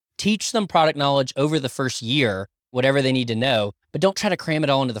Teach them product knowledge over the first year, whatever they need to know, but don't try to cram it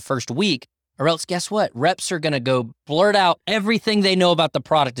all into the first week, or else guess what? Reps are going to go blurt out everything they know about the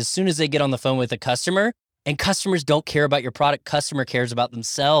product as soon as they get on the phone with a customer, and customers don't care about your product. Customer cares about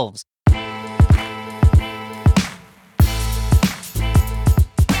themselves.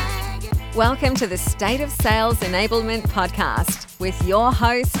 Welcome to the State of Sales Enablement podcast with your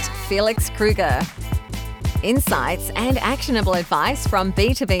host, Felix Kruger. Insights and actionable advice from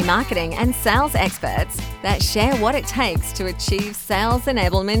B2B marketing and sales experts that share what it takes to achieve sales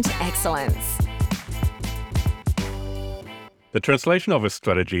enablement excellence. The translation of a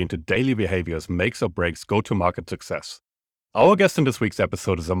strategy into daily behaviors makes or breaks go-to-market success. Our guest in this week's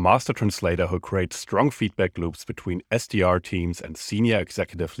episode is a master translator who creates strong feedback loops between SDR teams and senior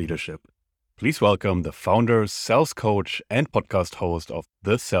executive leadership. Please welcome the founder, sales coach, and podcast host of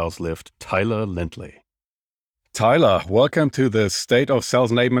The Sales Lift, Tyler Lindley. Tyler, welcome to the State of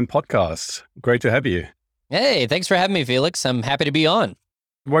Sales Enablement podcast. Great to have you. Hey, thanks for having me, Felix. I'm happy to be on.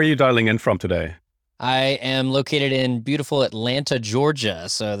 Where are you dialing in from today? I am located in beautiful Atlanta, Georgia,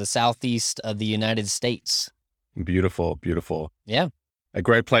 so the southeast of the United States. Beautiful, beautiful. Yeah. A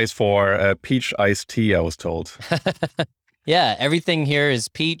great place for peach iced tea, I was told. Yeah, everything here is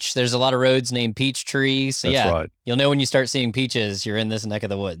peach. There's a lot of roads named Peachtree. So That's right. You'll know when you start seeing peaches, you're in this neck of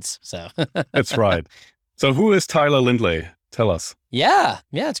the woods. So That's right. So who is Tyler Lindley? Tell us. Yeah,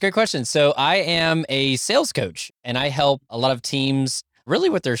 it's a great question. So I am a sales coach, and I help a lot of teams really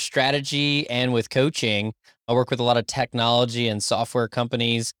with their strategy and with coaching. I work with a lot of technology and software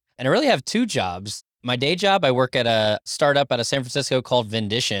companies, and I really have two jobs. My day job, I work at a startup out of San Francisco called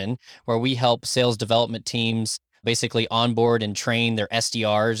Vendition, where we help sales development teams basically onboard and train their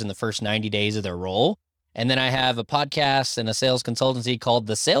SDRs in the first 90 days of their role. And then I have a podcast and a sales consultancy called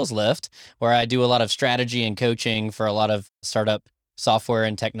The Sales Lift, where I do a lot of strategy and coaching for a lot of startup software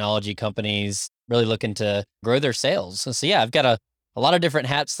and technology companies, really looking to grow their sales. So yeah, I've got a lot of different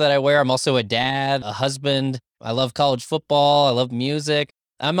hats that I wear. I'm also a dad, a husband. I love college football. I love music.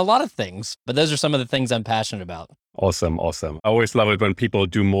 I'm a lot of things, but those are some of the things I'm passionate about. Awesome. I always love it when people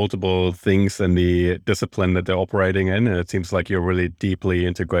do multiple things in the discipline that they're operating in. And it seems like you're really deeply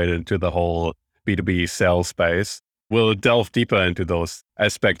integrated into the whole B2B sales space. We'll delve deeper into those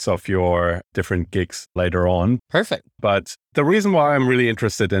aspects of your different gigs later on. Perfect. But the reason why I'm really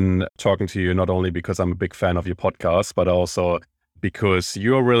interested in talking to you, not only because I'm a big fan of your podcast, but also because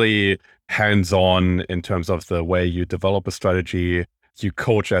you're really hands-on in terms of the way you develop a strategy, you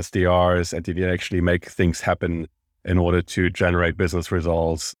coach SDRs, and you actually make things happen in order to generate business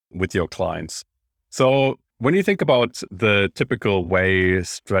results with your clients. So when you think about the typical way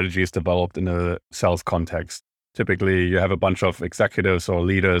strategy is developed in a sales context, typically you have a bunch of executives or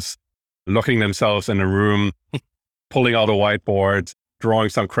leaders locking themselves in a room, pulling out a whiteboard, drawing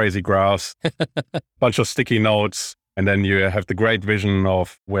some crazy graphs, bunch of sticky notes, and then you have the great vision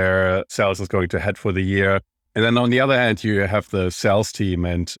of where sales is going to head for the year. And then on the other hand, you have the sales team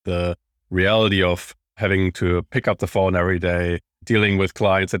and the reality of having to pick up the phone every day, dealing with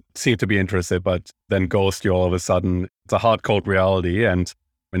clients that seem to be interested, but then ghost you all of a sudden. It's a hard, cold reality. And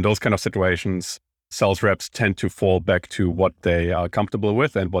in those kind of situations, sales reps tend to fall back to what they are comfortable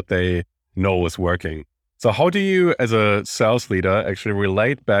with and what they know is working. So how do you, as a sales leader, actually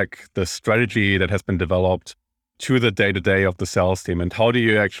relate back the strategy that has been developed to the day-to-day of the sales team? And how do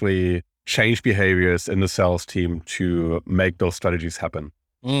you actually change behaviors in the sales team to make those strategies happen?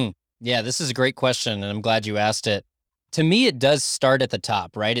 Yeah, this is a great question, and I'm glad you asked it. To me, it does start at the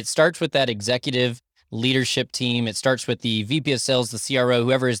top, right? It starts with that executive leadership team. It starts with the VP of sales, the CRO,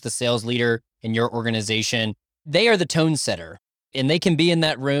 whoever is the sales leader in your organization. They are the tone setter, and they can be in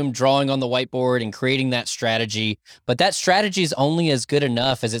that room drawing on the whiteboard and creating that strategy. But that strategy is only as good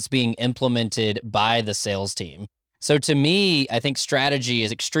enough as it's being implemented by the sales team. So to me, I think strategy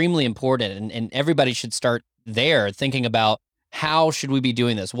is extremely important, and everybody should start there thinking about how should we be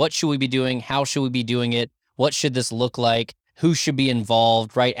doing this? What should we be doing? How should we be doing it? What should this look like? Who should be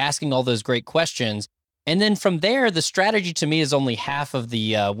involved, right? Asking all those great questions. And then from there, the strategy to me is only half of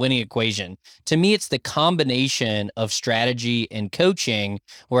the winning equation. To me, it's the combination of strategy and coaching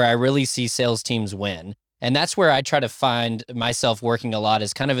where I really see sales teams win. And that's where I try to find myself working a lot,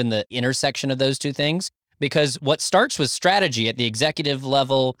 is kind of in the intersection of those two things. Because what starts with strategy at the executive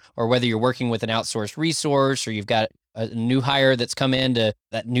level, or whether you're working with an outsourced resource or you've got a new hire that's come in, to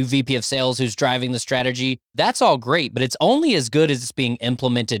that new VP of sales who's driving the strategy, that's all great, but it's only as good as it's being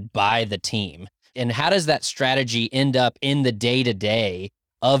implemented by the team. And how does that strategy end up in the day-to-day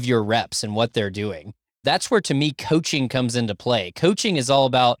of your reps and what they're doing? That's where, to me, coaching comes into play. Coaching is all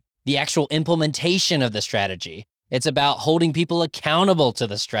about the actual implementation of the strategy. It's about holding people accountable to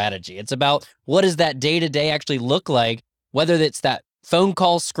the strategy. It's about what does that day-to-day actually look like, whether it's that phone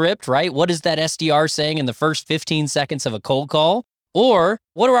call script, right? What is that SDR saying in the first 15 seconds of a cold call? Or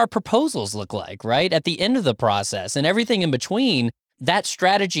what do our proposals look like, right? At the end of the process and everything in between, that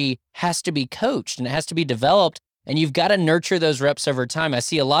strategy has to be coached and it has to be developed. And you've got to nurture those reps over time. I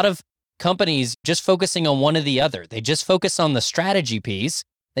see a lot of companies just focusing on one or the other. They just focus on the strategy piece.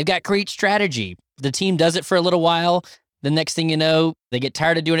 They've got great strategy. The team does it for a little while. The next thing you know, they get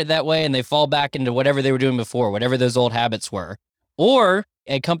tired of doing it that way and they fall back into whatever they were doing before, whatever those old habits were. Or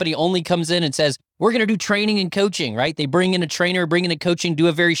a company only comes in and says, we're going to do training and coaching, right? They bring in a trainer, bring in a coaching, do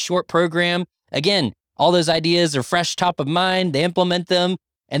a very short program. Again, all those ideas are fresh top of mind. They implement them.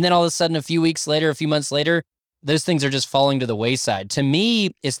 And then all of a sudden, a few weeks later, a few months later, those things are just falling to the wayside. To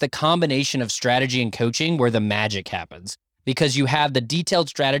me, it's the combination of strategy and coaching where the magic happens, because you have the detailed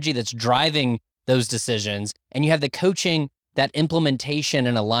strategy that's driving those decisions, and you have the coaching, that implementation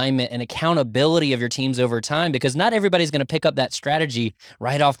and alignment and accountability of your teams over time, because not everybody's going to pick up that strategy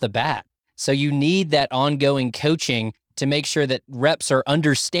right off the bat. So you need that ongoing coaching to make sure that reps are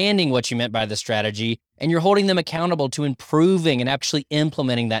understanding what you meant by the strategy and you're holding them accountable to improving and actually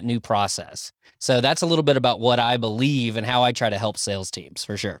implementing that new process. So that's a little bit about what I believe and how I try to help sales teams,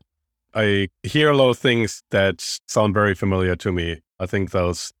 for sure. I hear a lot of things that sound very familiar to me. I think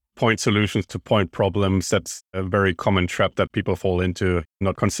those point solutions to point problems, that's a very common trap that people fall into,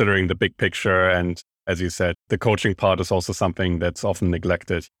 not considering the big picture. And as you said, the coaching part is also something that's often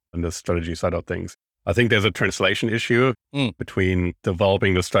neglected on the strategy side of things. I think there's a translation issue between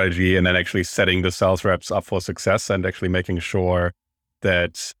developing the strategy and then actually setting the sales reps up for success and actually making sure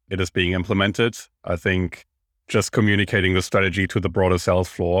that it is being implemented. I think just communicating the strategy to the broader sales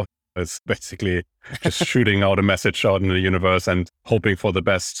floor is basically just shooting out a message out in the universe and hoping for the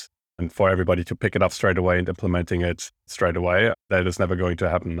best and for everybody to pick it up straight away and implementing it straight away. That is never going to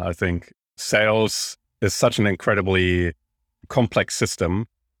happen. I think sales is such an incredibly complex system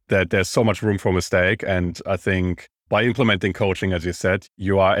that there's so much room for mistake. And I think by implementing coaching, as you said,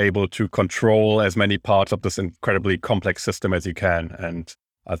 you are able to control as many parts of this incredibly complex system as you can. And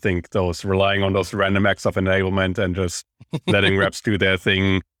I think relying on those random acts of enablement and just letting reps do their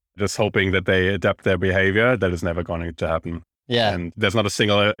thing, just hoping that they adapt their behavior, that is never going to happen. Yeah. And there's not a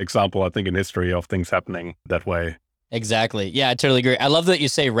single example, I think, in history of things happening that way. Exactly. Yeah, I totally agree. I love that you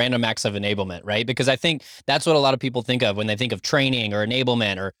say random acts of enablement, right? Because I think that's what a lot of people think of when they think of training or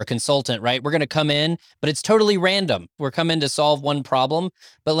enablement or consultant, right? We're going to come in, but it's totally random. We're coming to solve one problem.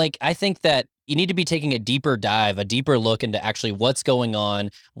 But I think that you need to be taking a deeper dive, a deeper look into actually what's going on.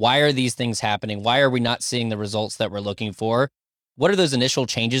 Why are these things happening? Why are we not seeing the results that we're looking for? What are those initial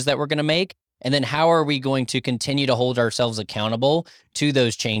changes that we're going to make? And then how are we going to continue to hold ourselves accountable to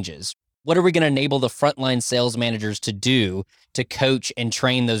those changes? What are we going to enable the frontline sales managers to do to coach and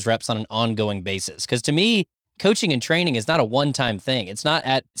train those reps on an ongoing basis? Because to me, coaching and training is not a one-time thing. It's not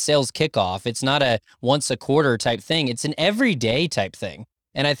at sales kickoff. It's not a once a quarter type thing. It's an everyday type thing.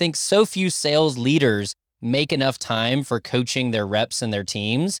 And I think so few sales leaders make enough time for coaching their reps and their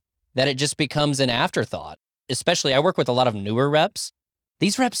teams that it just becomes an afterthought. Especially, I work with a lot of newer reps.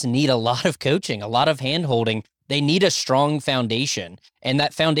 These reps need a lot of coaching, a lot of hand-holding. They need a strong foundation. And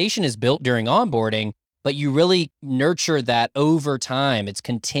that foundation is built during onboarding, but you really nurture that over time. It's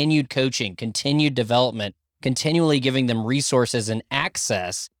continued coaching, continued development, continually giving them resources and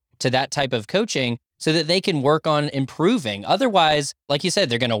access to that type of coaching so that they can work on improving. Otherwise, like you said,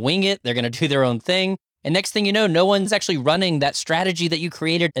 they're going to wing it. They're going to do their own thing. And next thing you know, no one's actually running that strategy that you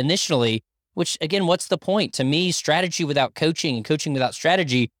created initially, which again, what's the point? To me, strategy without coaching and coaching without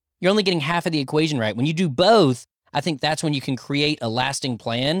strategy, you're only getting half of the equation right. When you do both, I think that's when you can create a lasting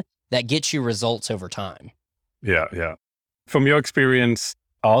plan that gets you results over time. Yeah. From your experience,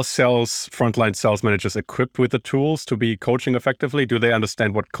 are frontline sales managers equipped with the tools to be coaching effectively? Do they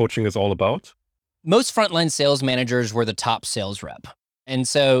understand what coaching is all about? Most frontline sales managers were the top sales rep. And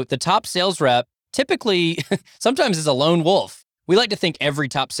so the top sales rep typically sometimes is a lone wolf. We like to think every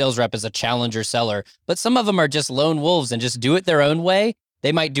top sales rep is a challenger seller, but some of them are just lone wolves and just do it their own way.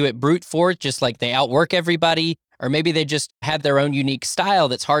 They might do it brute force, just like they outwork everybody, or maybe they just have their own unique style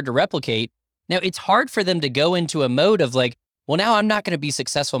that's hard to replicate. Now, it's hard for them to go into a mode of well, now I'm not going to be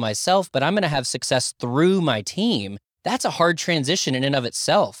successful myself, but I'm going to have success through my team. That's a hard transition in and of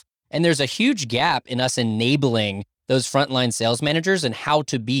itself. And there's a huge gap in us enabling those frontline sales managers and how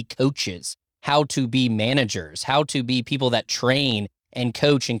to be coaches, how to be managers, how to be people that train and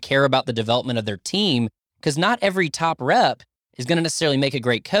coach and care about the development of their team. Because not every top rep is going to necessarily make a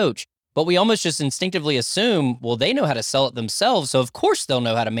great coach, but we almost just instinctively assume, well, they know how to sell it themselves. So of course they'll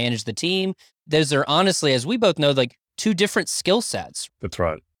know how to manage the team. Those are honestly, as we both know, like two different skill sets. That's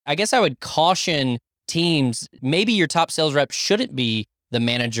right. I guess I would caution teams, maybe your top sales rep shouldn't be the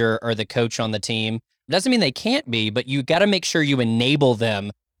manager or the coach on the team. Doesn't mean they can't be, but you got to make sure you enable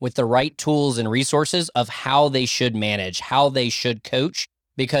them with the right tools and resources of how they should manage, how they should coach,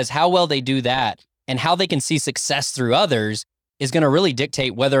 because how well they do that and how they can see success through others is going to really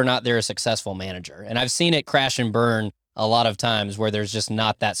dictate whether or not they're a successful manager. And I've seen it crash and burn a lot of times where there's just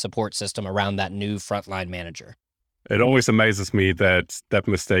not that support system around that new frontline manager. It always amazes me that that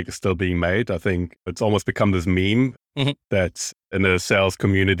mistake is still being made. I think it's almost become this meme that in the sales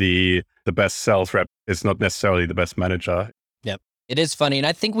community, the best sales rep is not necessarily the best manager. Yep. It is funny. And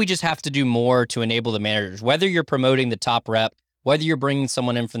I think we just have to do more to enable the managers, whether you're promoting the top rep, whether you're bringing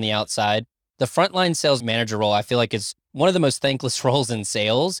someone in from the outside. The frontline sales manager role, I feel like, is one of the most thankless roles in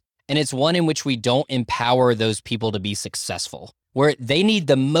sales. And it's one in which we don't empower those people to be successful, where they need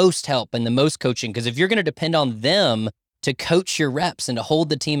the most help and the most coaching. Because if you're going to depend on them to coach your reps and to hold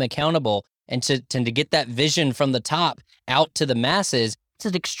the team accountable and to get that vision from the top out to the masses, it's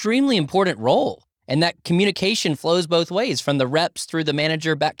an extremely important role. And that communication flows both ways, from the reps through the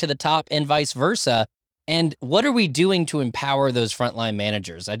manager back to the top and vice versa. And what are we doing to empower those frontline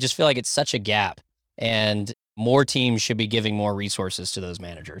managers? I just feel like it's such a gap, and more teams should be giving more resources to those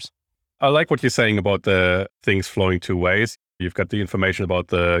managers. I like what you're saying about the things flowing two ways. You've got the information about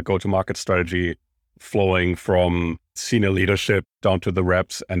the go-to-market strategy flowing from senior leadership down to the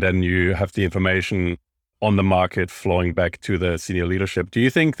reps, and then you have the information on the market flowing back to the senior leadership. Do you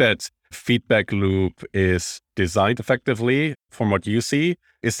think that feedback loop is designed effectively from what you see?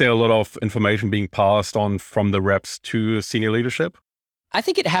 Is there a lot of information being passed on from the reps to senior leadership? I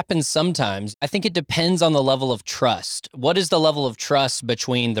think it happens sometimes. I think it depends on the level of trust. What is the level of trust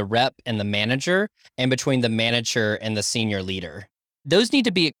between the rep and the manager, and between the manager and the senior leader? Those need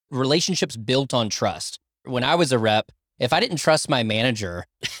to be relationships built on trust. When I was a rep, if I didn't trust my manager,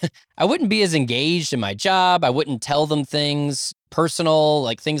 I wouldn't be as engaged in my job. I wouldn't tell them things personal,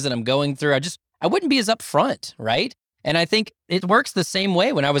 like things that I'm going through. I wouldn't be as upfront, right? And I think it works the same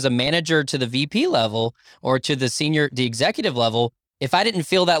way when I was a manager to the VP level or to the executive level. If I didn't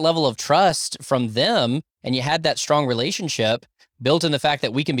feel that level of trust from them, and you had that strong relationship built in the fact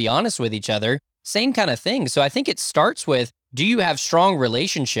that we can be honest with each other, same kind of thing. So I think it starts with, do you have strong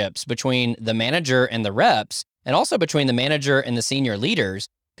relationships between the manager and the reps, and also between the manager and the senior leaders?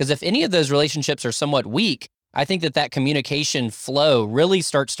 Because if any of those relationships are somewhat weak, I think that communication flow really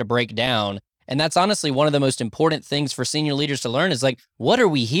starts to break down. And that's honestly one of the most important things for senior leaders to learn is, like, what are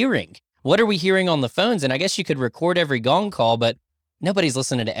we hearing? What are we hearing on the phones? And I guess you could record every Gong call, but nobody's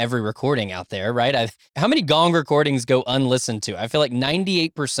listening to every recording out there, right? How many Gong recordings go unlistened to? I feel like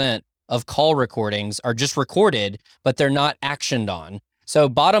 98% of call recordings are just recorded, but they're not actioned on. So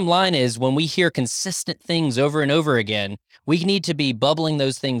bottom line is, when we hear consistent things over and over again, we need to be bubbling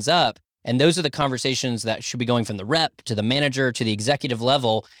those things up. And those are the conversations that should be going from the rep to the manager to the executive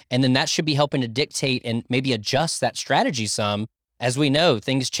level. And then that should be helping to dictate and maybe adjust that strategy some. As we know,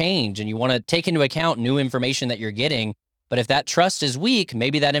 things change and you want to take into account new information that you're getting. But if that trust is weak,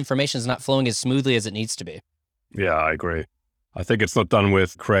 maybe that information is not flowing as smoothly as it needs to be. Yeah, I agree. I think it's not done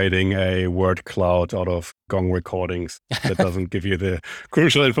with creating a word cloud out of Gong recordings that doesn't give you the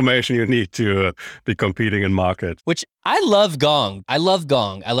crucial information you need to be competing in market. Which I love Gong. I love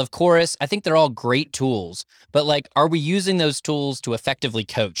Gong. I love Chorus. I think they're all great tools. But like, are we using those tools to effectively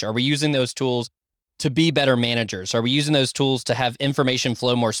coach? Are we using those tools to be better managers? Are we using those tools to have information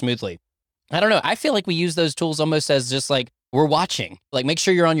flow more smoothly? I don't know. I feel like we use those tools almost as just like, we're watching, like, make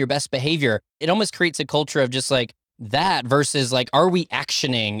sure you're on your best behavior. It almost creates a culture of just like that versus like, are we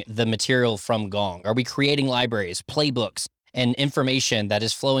actioning the material from Gong? Are we creating libraries, playbooks, and information that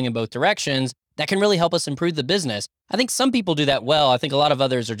is flowing in both directions that can really help us improve the business? I think some people do that well. I think a lot of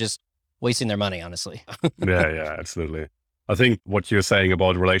others are just wasting their money, honestly. Yeah, absolutely. I think what you're saying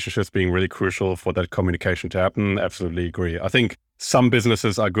about relationships being really crucial for that communication to happen, absolutely agree. I think some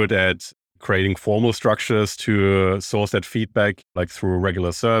businesses are good at creating formal structures to source that feedback, like through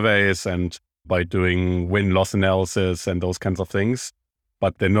regular surveys and by doing win-loss analysis and those kinds of things.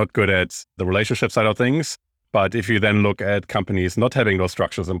 But they're not good at the relationship side of things. But if you then look at companies not having those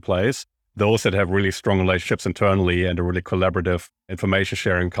structures in place, those that have really strong relationships internally and a really collaborative information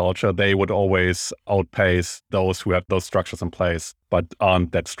sharing culture, they would always outpace those who have those structures in place, but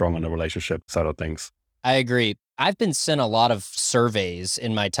aren't that strong on the relationship side of things. I agree. I've been sent a lot of surveys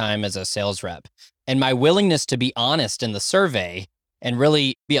in my time as a sales rep, and my willingness to be honest in the survey and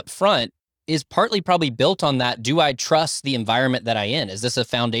really be upfront is partly probably built on that. Do I trust the environment that I'm in? Is this a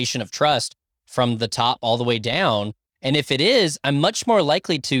foundation of trust from the top all the way down? And if it is, I'm much more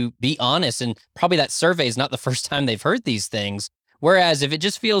likely to be honest. And probably that survey is not the first time they've heard these things. Whereas if it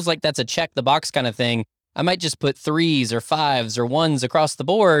just feels like that's a check the box kind of thing, I might just put 3s or 5s or 1s across the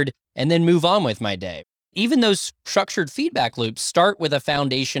board and then move on with my day. Even those structured feedback loops start with a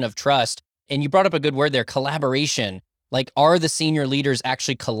foundation of trust. And you brought up a good word there, collaboration. Like, are the senior leaders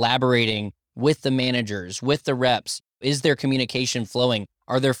actually collaborating with the managers, with the reps? Is their communication flowing?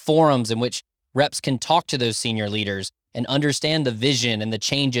 Are there forums in which reps can talk to those senior leaders and understand the vision and the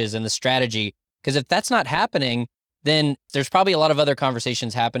changes and the strategy? Because if that's not happening, then there's probably a lot of other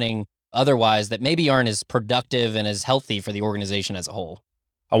conversations happening otherwise that maybe aren't as productive and as healthy for the organization as a whole.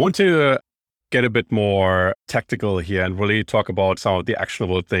 I want to get a bit more tactical here and really talk about some of the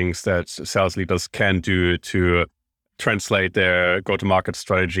actionable things that sales leaders can do to translate their go-to-market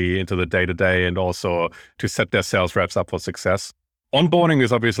strategy into the day-to-day and also to set their sales reps up for success. Onboarding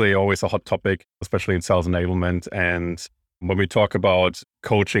is obviously always a hot topic, especially in sales enablement. And when we talk about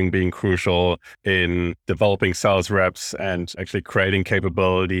coaching being crucial in developing sales reps and actually creating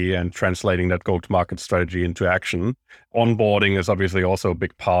capability and translating that go-to-market strategy into action, onboarding is obviously also a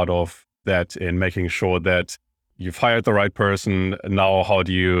big part of that, in making sure that you've hired the right person. Now, how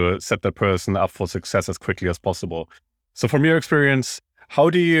do you set that person up for success as quickly as possible? So from your experience,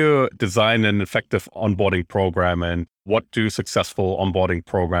 how do you design an effective onboarding program, and what do successful onboarding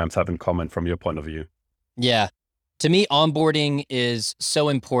programs have in common from your point of view? Yeah. To me, onboarding is so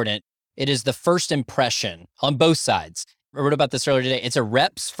important. It is the first impression on both sides. I wrote about this earlier today. It's a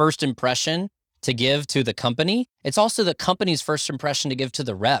rep's first impression to give to the company. It's also the company's first impression to give to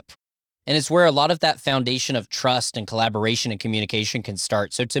the rep. And it's where a lot of that foundation of trust and collaboration and communication can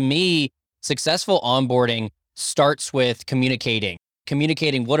start. So to me, successful onboarding starts with communicating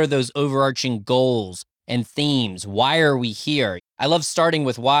what are those overarching goals and themes? Why are we here? I love starting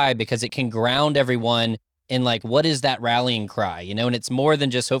with why, because it can ground everyone in, like, what is that rallying cry, and it's more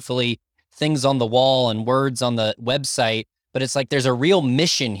than just hopefully things on the wall and words on the website, but it's like there's a real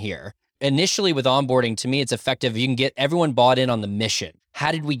mission here. Initially with onboarding, to me, it's effective. You can get everyone bought in on the mission.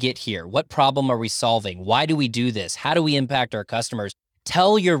 How did we get here? What problem are we solving? Why do we do this? How do we impact our customers?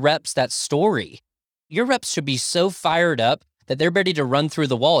 Tell your reps that story. Your reps should be so fired up that they're ready to run through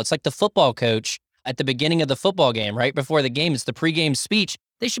the wall. It's like the football coach at the beginning of the football game, right before the game. It's the pregame speech.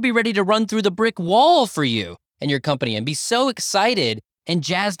 They should be ready to run through the brick wall for you and your company and be so excited and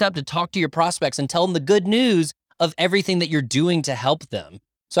jazzed up to talk to your prospects and tell them the good news of everything that you're doing to help them.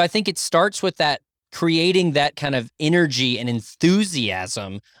 So I think it starts with that, creating that kind of energy and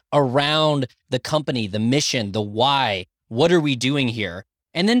enthusiasm around the company, the mission, the why. What are we doing here?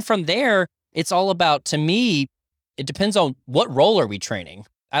 And then from there, it's all about, to me, it depends on what role are we training.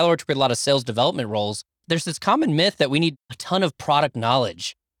 I work with a lot of sales development roles. There's this common myth that we need a ton of product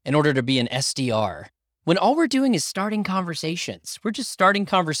knowledge in order to be an SDR, when all we're doing is starting conversations. We're just starting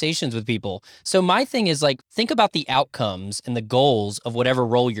conversations with people. So my thing is, like, think about the outcomes and the goals of whatever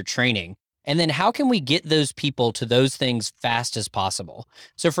role you're training. And then how can we get those people to those things fast as possible?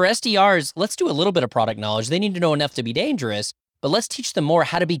 So for SDRs, let's do a little bit of product knowledge. They need to know enough to be dangerous, but let's teach them more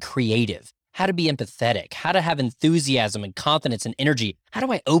how to be creative, how to be empathetic, how to have enthusiasm and confidence and energy. How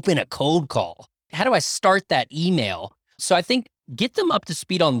do I open a cold call? How do I start that email? So I think get them up to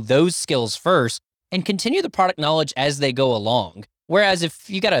speed on those skills first and continue the product knowledge as they go along. Whereas if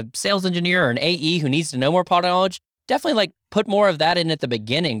you got a sales engineer or an AE who needs to know more product knowledge, definitely like put more of that in at the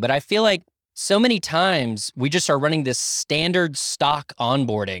beginning. But I feel like so many times we just are running this standard stock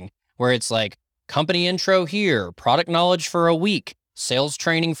onboarding where it's like company intro here, product knowledge for a week, sales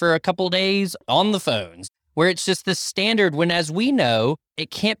training for a couple days on the phones, where it's just the standard, when, as we know, it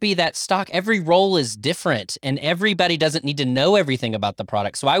can't be that stock. Every role is different and everybody doesn't need to know everything about the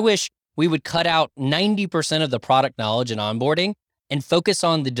product. So I wish we would cut out 90% of the product knowledge and onboarding and focus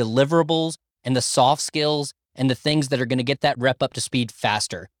on the deliverables and the soft skills and the things that are going to get that rep up to speed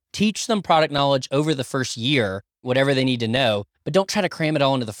faster. Teach them product knowledge over the first year, whatever they need to know, but don't try to cram it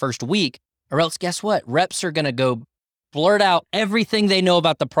all into the first week, or else guess what? Reps are going to go blurt out everything they know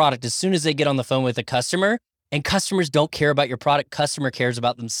about the product as soon as they get on the phone with a customer, and customers don't care about your product. Customer cares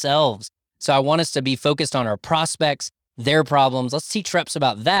about themselves. So I want us to be focused on our prospects, their problems. Let's teach reps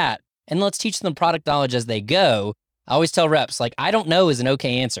about that, and let's teach them product knowledge as they go. I always tell reps, like, I don't know is an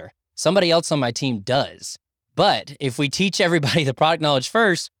okay answer. Somebody else on my team does. But if we teach everybody the product knowledge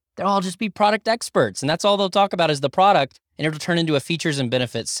first, they'll all just be product experts. And that's all they'll talk about is the product, and it'll turn into a features and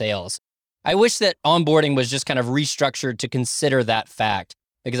benefits sales. I wish that onboarding was just kind of restructured to consider that fact,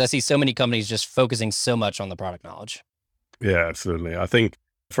 because I see so many companies just focusing so much on the product knowledge. Yeah, absolutely. I think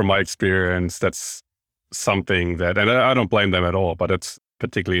from my experience, that's something that, and I don't blame them at all, but it's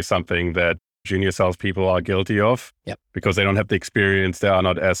particularly something that junior salespeople are guilty of. Yep. Because they don't have the experience. They are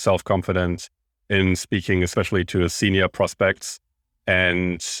not as self-confident in speaking, especially to senior prospects.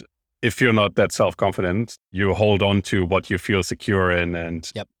 And if you're not that self-confident, you hold on to what you feel secure in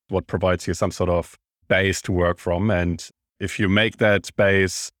and Yep. what provides you some sort of base to work from. And if you make that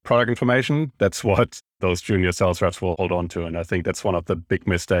base product information, that's what those junior sales reps will hold on to. And I think that's one of the big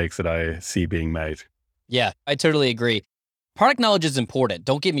mistakes that I see being made. Yeah, I totally agree. Product knowledge is important.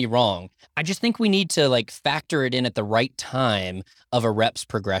 Don't get me wrong. I just think we need to factor it in at the right time of a rep's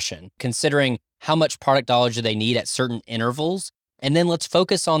progression, considering how much product knowledge do they need at certain intervals. And then let's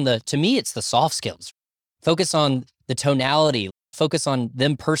focus on to me, it's the soft skills. Focus on the tonality, focus on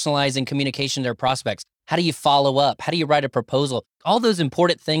them personalizing communication to their prospects. How do you follow up? How do you write a proposal? All those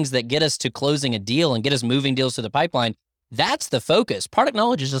important things that get us to closing a deal and get us moving deals to the pipeline. That's the focus. Product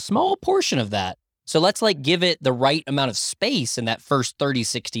knowledge is a small portion of that. So let's give it the right amount of space in that first 30,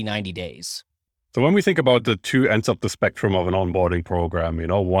 60, 90 days. So when we think about the two ends of the spectrum of an onboarding program,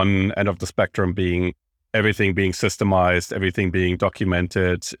 one end of the spectrum being everything being systemized, everything being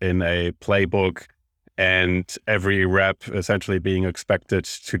documented in a playbook, and every rep essentially being expected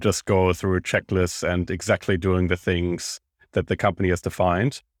to just go through checklists and exactly doing the things that the company has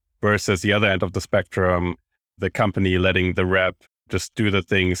defined, versus the other end of the spectrum, the company letting the rep just do the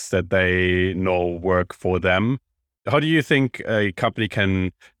things that they know work for them. How do you think a company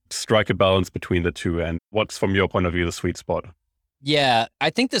can strike a balance between the two? And what's, from your point of view, the sweet spot? Yeah, I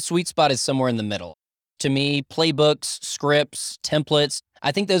think the sweet spot is somewhere in the middle. To me, playbooks, scripts, templates,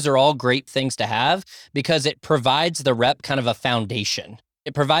 I think those are all great things to have because it provides the rep kind of a foundation.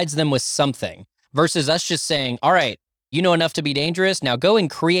 It provides them with something versus us just saying, all right, you know enough to be dangerous. Now go and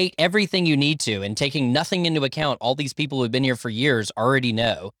create everything you need to, and taking nothing into account. All these people who've been here for years already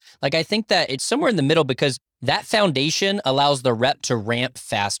know. I think that it's somewhere in the middle because that foundation allows the rep to ramp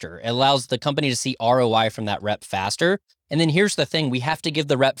faster. It allows the company to see ROI from that rep faster. And then here's the thing, we have to give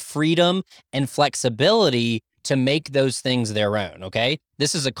the rep freedom and flexibility to make those things their own, okay?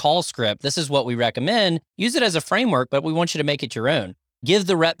 This is a call script. This is what we recommend. Use it as a framework, but we want you to make it your own. Give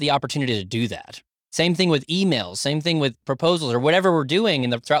the rep the opportunity to do that. Same thing with emails, same thing with proposals or whatever we're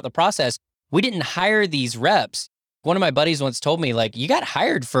doing throughout the process. We didn't hire these reps. One of my buddies once told me, you got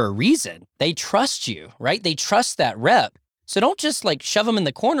hired for a reason. They trust you, right? They trust that rep. So don't just shove them in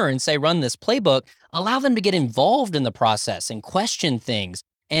the corner and say, run this playbook. Allow them to get involved in the process and question things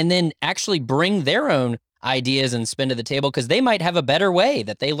and then actually bring their own ideas and spin to the table because they might have a better way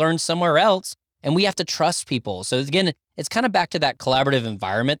that they learned somewhere else. And we have to trust people. So again, it's kind of back to that collaborative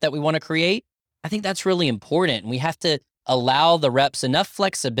environment that we want to create. I think that's really important. And we have to allow the reps enough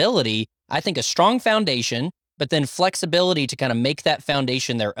flexibility, I think a strong foundation, but then flexibility to kind of make that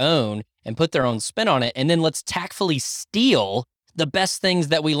foundation their own and put their own spin on it. And then let's tactfully steal the best things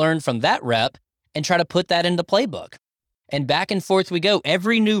that we learned from that rep and try to put that into playbook. And back and forth we go.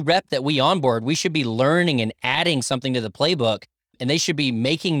 Every new rep that we onboard, we should be learning and adding something to the playbook, and they should be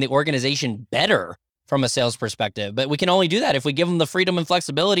making the organization better from a sales perspective. But we can only do that if we give them the freedom and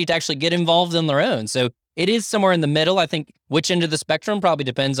flexibility to actually get involved on their own. So it is somewhere in the middle. I think which end of the spectrum probably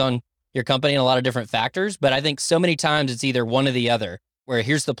depends on your company and a lot of different factors. But I think so many times it's either one or the other, where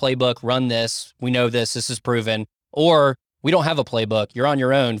here's the playbook, run this, we know this is proven, or we don't have a playbook, you're on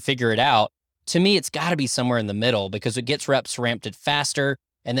your own, figure it out. To me, it's got to be somewhere in the middle because it gets reps ramped it faster,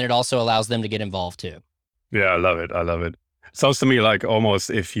 and then it also allows them to get involved too. Yeah, I love it. I love it. Sounds to me like almost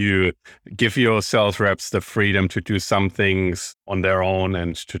if you give your sales reps the freedom to do some things on their own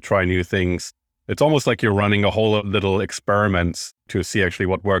and to try new things, it's almost like you're running a whole little experiments to see actually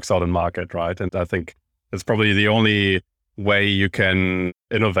what works out in market, right? And I think it's probably the only way you can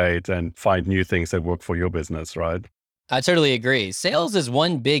innovate and find new things that work for your business, right? I totally agree. Sales is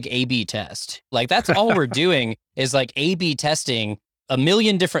one big A/B test. That's all we're doing is A/B testing a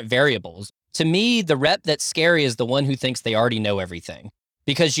million different variables. To me, the rep that's scary is the one who thinks they already know everything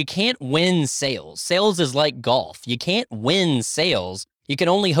because you can't win sales. Sales is like golf. You can't win sales. You can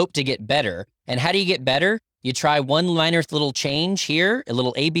only hope to get better. And how do you get better? You try one minor little change here, a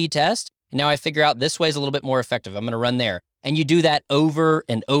little A/B test. And now I figure out this way is a little bit more effective. I'm going to run there. And you do that over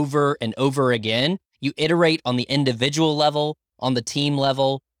and over and over again. You iterate on the individual level, on the team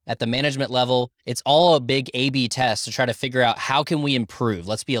level, at the management level. It's all a big A/B test to try to figure out how can we improve?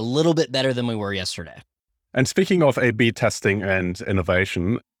 Let's be a little bit better than we were yesterday. And speaking of A/B testing and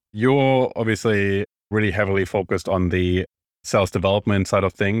innovation, you're obviously really heavily focused on the sales development side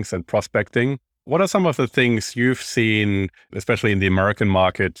of things and prospecting. What are some of the things you've seen, especially in the American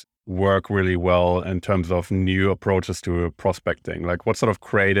market, work really well in terms of new approaches to prospecting? Like, what sort of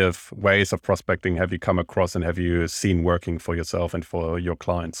creative ways of prospecting have you come across and have you seen working for yourself and for your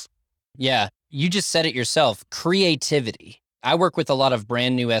clients? Yeah, you just said it yourself, creativity. I work with a lot of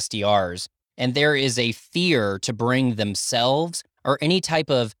brand new SDRs, and there is a fear to bring themselves or any type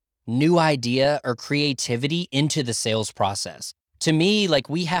of new idea or creativity into the sales process. To me, like,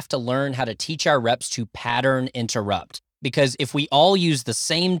 we have to learn how to teach our reps to pattern interrupt, because if we all use the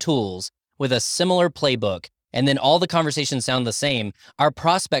same tools with a similar playbook and then all the conversations sound the same, our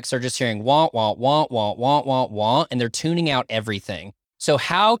prospects are just hearing want, want, want, want, want, want, want, and they're tuning out everything. So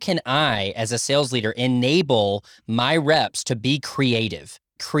how can I, as a sales leader, enable my reps to be creative?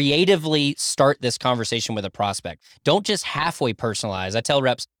 Creatively start this conversation with a prospect. Don't just halfway personalize. I tell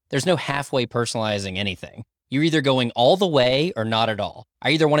reps, there's no halfway personalizing anything. You're either going all the way or not at all. I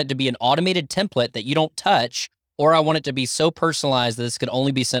either want it to be an automated template that you don't touch, or I want it to be so personalized that this could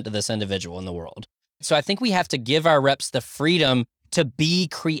only be sent to this individual in the world. So I think we have to give our reps the freedom to be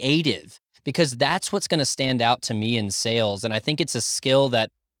creative, because that's what's going to stand out to me in sales. And I think it's a skill that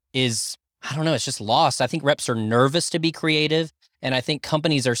is, I don't know, it's just lost. I think reps are nervous to be creative. And I think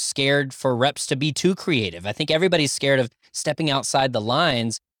companies are scared for reps to be too creative. I think everybody's scared of stepping outside the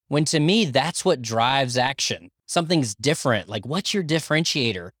lines, when to me, that's what drives action. Something's different. Like, what's your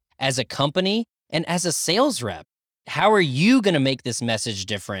differentiator as a company and as a sales rep? How are you going to make this message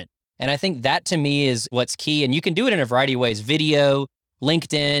different? And I think that to me is what's key. And you can do it in a variety of ways: video,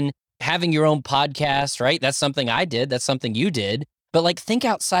 LinkedIn, having your own podcast, right? That's something I did. That's something you did. But like, think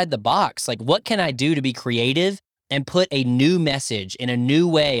outside the box. Like, what can I do to be creative and put a new message in a new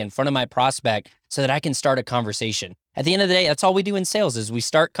way in front of my prospect so that I can start a conversation? At the end of the day, that's all we do in sales is we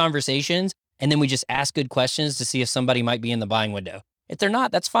start conversations and then we just ask good questions to see if somebody might be in the buying window. If they're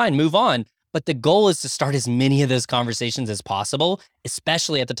not, that's fine, move on. But the goal is to start as many of those conversations as possible,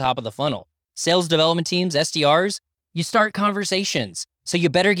 especially at the top of the funnel. Sales development teams, SDRs, you start conversations. So you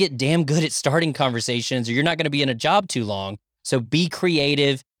better get damn good at starting conversations or you're not going to be in a job too long. So be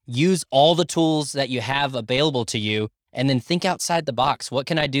creative, use all the tools that you have available to you, and then think outside the box. What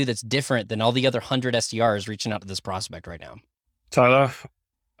can I do that's different than all the other 100 SDRs reaching out to this prospect right now? Tyler,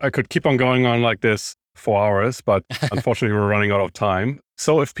 I could keep on going on like this for hours, but unfortunately we're running out of time.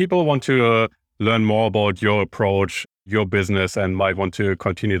 So if people want to learn more about your approach, your business, and might want to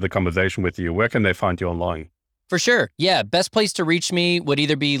continue the conversation with you, where can they find you online? For sure. Yeah. Best place to reach me would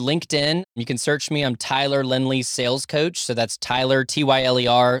either be LinkedIn. You can search me. I'm Tyler Lindley, sales coach. So that's Tyler,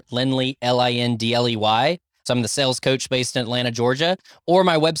 Tyler, Lindley, Lindley. So I'm the sales coach based in Atlanta, Georgia. Or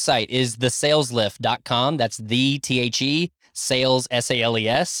my website is thesaleslift.com. That's sales,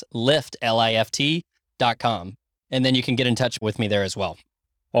 SALES, lift, LIFT.com. And then you can get in touch with me there as well.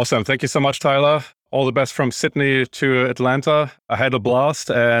 Awesome. Thank you so much, Tyler. All the best from Sydney to Atlanta. I had a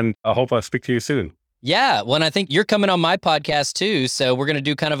blast and I hope I speak to you soon. Yeah, well, and I think you're coming on my podcast too. So we're going to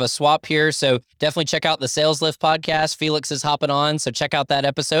do kind of a swap here. So definitely check out the Sales Lift podcast. Felix is hopping on. So check out that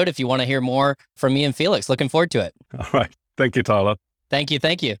episode if you want to hear more from me and Felix. Looking forward to it. All right. Thank you, Tyler. Thank you.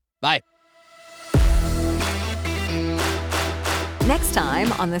 Thank you. Bye. Next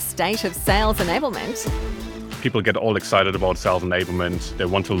time on the State of Sales Enablement. People get all excited about sales enablement. They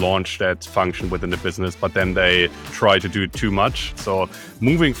want to launch that function within the business, but then they try to do too much. So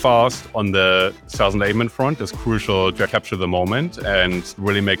moving fast on the sales enablement front is crucial to capture the moment and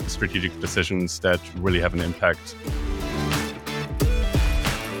really make the strategic decisions that really have an impact